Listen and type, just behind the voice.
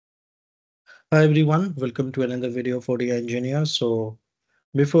Hi everyone, welcome to another video of Odia Engineer. So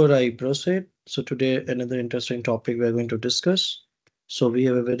before I proceed, so today another interesting topic we are going to discuss. So we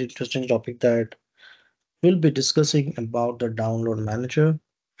have a very interesting topic that we'll be discussing about the download manager.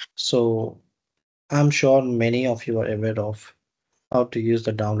 So I'm sure many of you are aware of how to use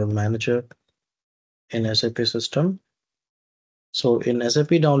the download manager in SAP system. So in SAP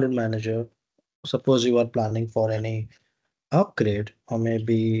download manager, suppose you are planning for any upgrade or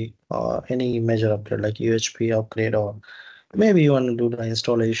maybe any major upgrade like UHP upgrade, or maybe you want to do the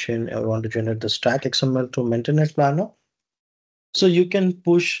installation or want to generate the stack XML to maintenance planner. So you can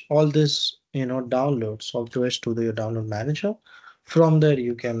push all this, download software to the download manager. From there,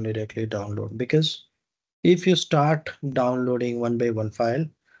 you can directly download, because if you start downloading one by one file,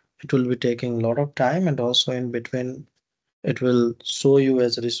 it will be taking a lot of time, and also in between, it will show you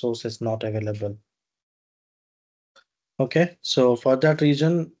as resources not available. Okay, so for that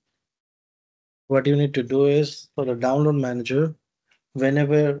reason, what you need to do is for the download manager,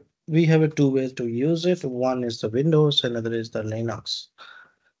 whenever we have a two ways to use it. One is the Windows, another is the Linux.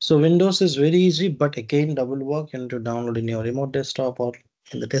 So Windows is very easy, but again, double work. You need to download in your remote desktop or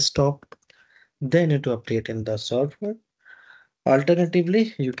in the desktop. Then you need to update in the server.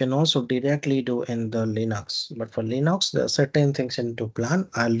 Alternatively, you can also directly do in the Linux. But for Linux, there are certain things you need to plan.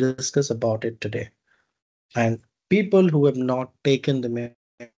 I'll discuss about it today. And people who have not taken the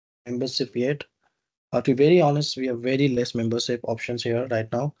membership yet, to be very honest, we have very less membership options here right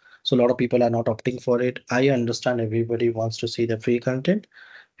now. So a lot of people are not opting for it. I understand everybody wants to see the free content.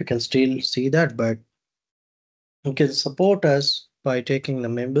 You can still see that, but you can support us by taking the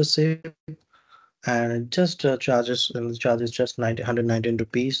membership, and just charges just 119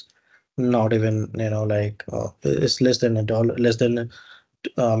 rupees. Not even, it's less than a dollar, less than,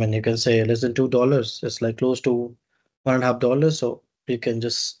 I mean, you can say less than $2. It's like close to $1.50. So you can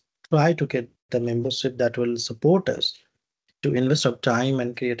just try to get the membership that will support us to invest our time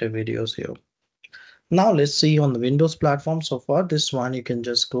and create a videos here. Now let's see on the Windows platform. So for this one, you can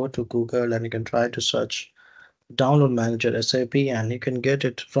just go to Google and you can try to search Download Manager SAP, and you can get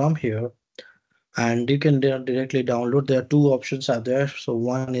it from here. And you can directly download. There are two options are there. So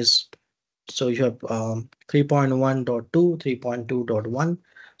one is, so you have 3.1.2, 3.2.1.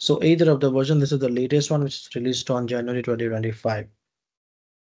 So either of the version, this is the latest one, which is released on January 2025.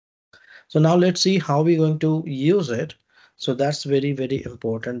 So now let's see how we're going to use it. So that's very, very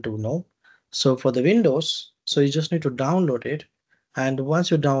important to know. So for the Windows, so you just need to download it. And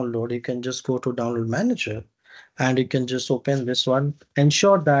once you download, you can just go to Download Manager and you can just open this one.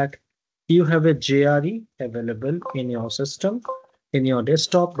 Ensure that you have a JRE available in your system. In your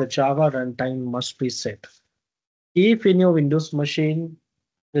desktop, the Java runtime must be set. If in your Windows machine,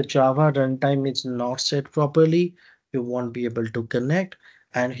 the Java runtime is not set properly, you won't be able to connect.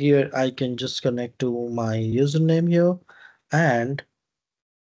 And here I can just connect to my username here, and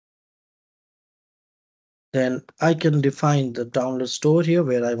then I can define the download store here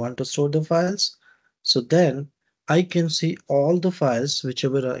where I want to store the files. So then I can see all the files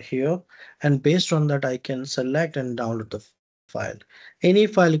whichever are here, and based on that I can select and download the file. Any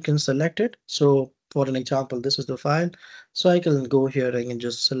file you can select it. So for an example, this is the file. So I can go here and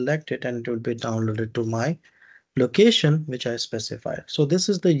just select it and it will be downloaded to my location which I specified. So this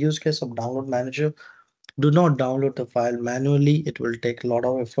is the use case of Download Manager. Do not download the file manually. It will take a lot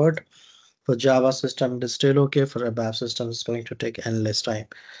of effort. For Java system, it is still okay. For a BAP system, it's going to take endless time.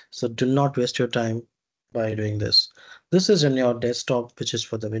 So do not waste your time by doing this. This is in your desktop, which is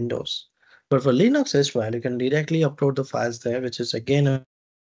for the Windows. But for Linux as well, you can directly upload the files there, which is again a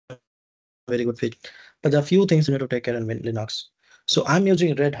very good feature. But there are a few things you need to take care in Linux. So I'm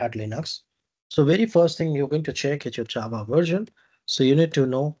using Red Hat Linux. So very first thing you're going to check is your Java version. So you need to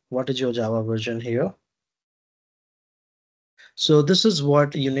know what is your Java version here. So this is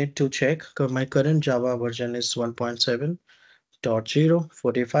what you need to check. My current Java version is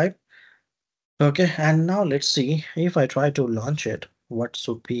 1.7.045. Okay, and now let's see if I try to launch it, what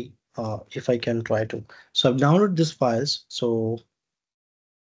should be, if I can try to. So I've downloaded these files. So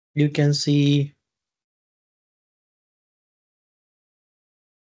you can see,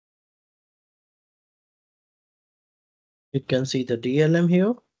 the DLM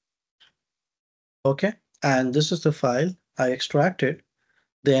here. Okay, and this is the file I extracted.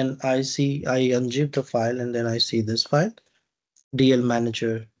 Then I unzip the file, and then I see this file,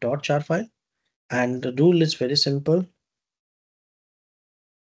 dlmanager.jar file. And the rule is very simple.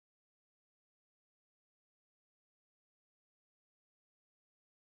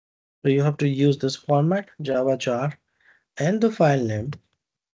 So you have to use this format, Java jar, and the file name.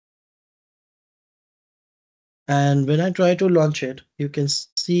 And when I try to launch it, you can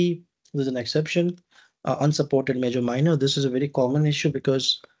see There's an exception, unsupported major minor. This is a very common issue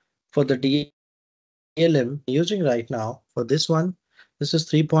because for the DLM using right now for this one, this is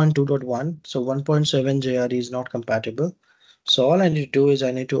 3.2.1. So 1.7 JRE is not compatible. So all I need to do is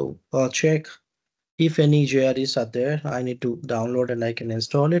I need to check if any JREs are there. I need to download and I can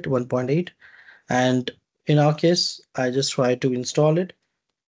install it 1.8. And in our case, I just try to install it.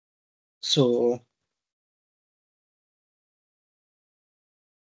 So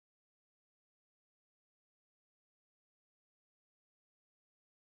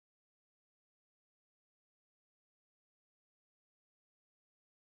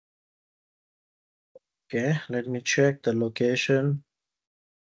okay, let me check the location.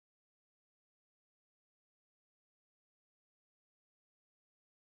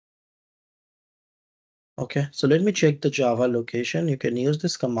 Okay, so let me check the Java location. You can use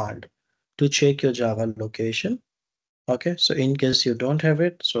this command to check your Java location. Okay, so in case you don't have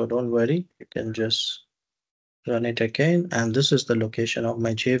it, so don't worry, you can just run it again. And this is the location of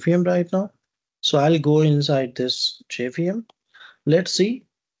my JVM right now. So I'll go inside this JVM. Let's see.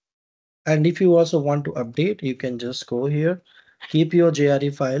 And if you also want to update, you can just go here, keep your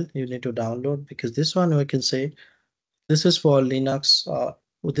JRE file you need to download, because this one we can say this is for Linux.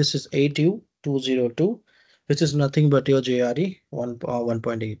 This is ATU202, which is nothing but your JRE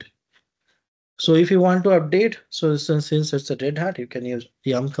 1.8. So if you want to update, so since it's a Red Hat, you can use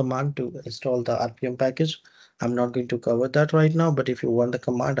yum command to install the RPM package. I'm not going to cover that right now, but if you want the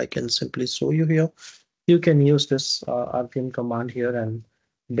command, I can simply show you here. You can use this RPM command here and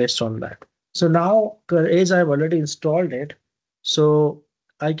based on that. So now, as I've already installed it, so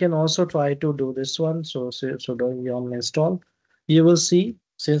I can also try to do this one. So doing yum install, you will see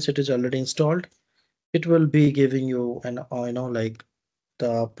since it is already installed, it will be giving you an like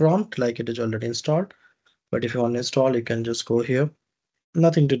the prompt like it is already installed. But if you want to install, you can just go here.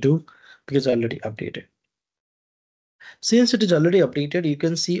 Nothing to do because I already updated. Since it is already updated, you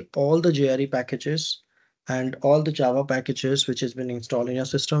can see all the JRE packages and all the Java packages which has been installed in your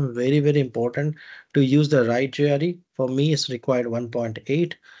system. Very, very important to use the right JRE. For me, it's required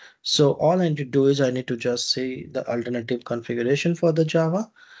 1.8. So all I need to do is I need to just say the alternative configuration for the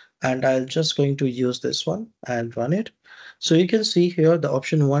Java, and I'll just going to use this one and run it. So you can see here the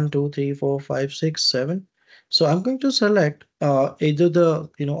option 1, 2, 3, 4, 5, 6, 7. So I'm going to select either the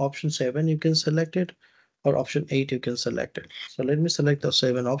option 7 you can select it, or option 8 you can select it. So let me select the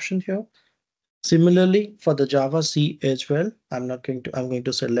 7 option here. Similarly for the Java C as well, I'm going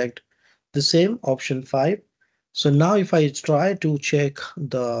to select the same option 5. So now if I try to check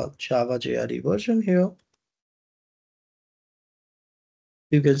the Java JRE version here,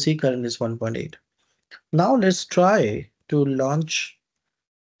 you can see current is 1.8. Now let's try to launch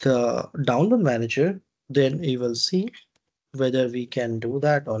the download manager. Then you will see whether we can do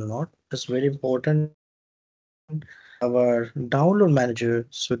that or not. It's very important. Our download manager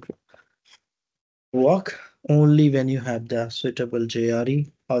should work only when you have the suitable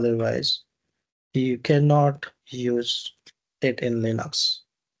JRE. Otherwise, you cannot use it in Linux.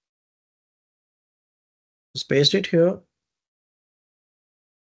 Just paste it here.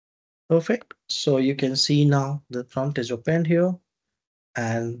 Perfect. So you can see now the prompt is opened here,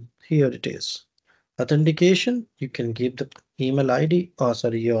 and here it is. Authentication, you can give the email ID, or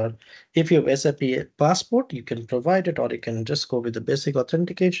sorry, if you have SAP passport, you can provide it, or you can just go with the basic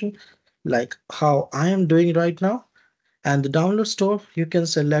authentication like how I am doing right now. And the download store, you can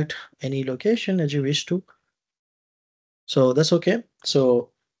select any location as you wish to. So that's okay.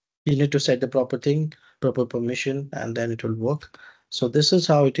 So you need to set the proper thing, proper permission, and then it will work. So this is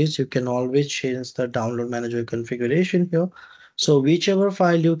how it is. You can always change the download manager configuration here. So whichever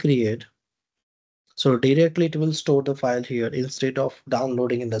file you create, so directly it will store the file here instead of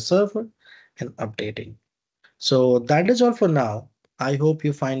downloading in the server and updating. So that is all for now. I hope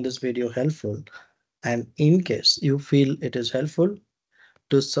you find this video helpful. And in case you feel it is helpful,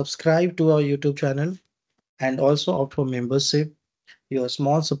 to subscribe to our YouTube channel and also opt for membership. Your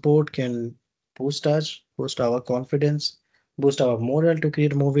small support can boost us, boost our confidence, boost our morale to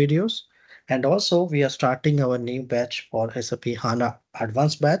create more videos. And also, we are starting our new batch for SAP HANA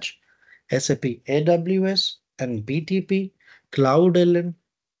Advanced batch, SAP AWS and BTP, CloudALM,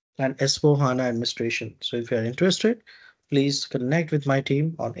 and S4HANA Administration. So if you are interested, please connect with my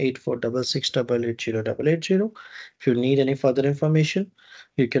team on 8466888080. If you need any further information,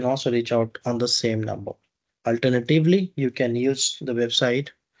 you can also reach out on the same number. Alternatively, you can use the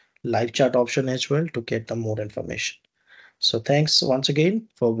website live chat option as well to get the more information. So thanks once again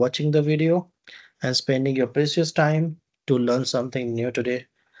for watching the video and spending your precious time to learn something new today.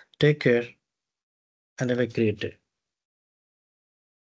 Take care and have a great day.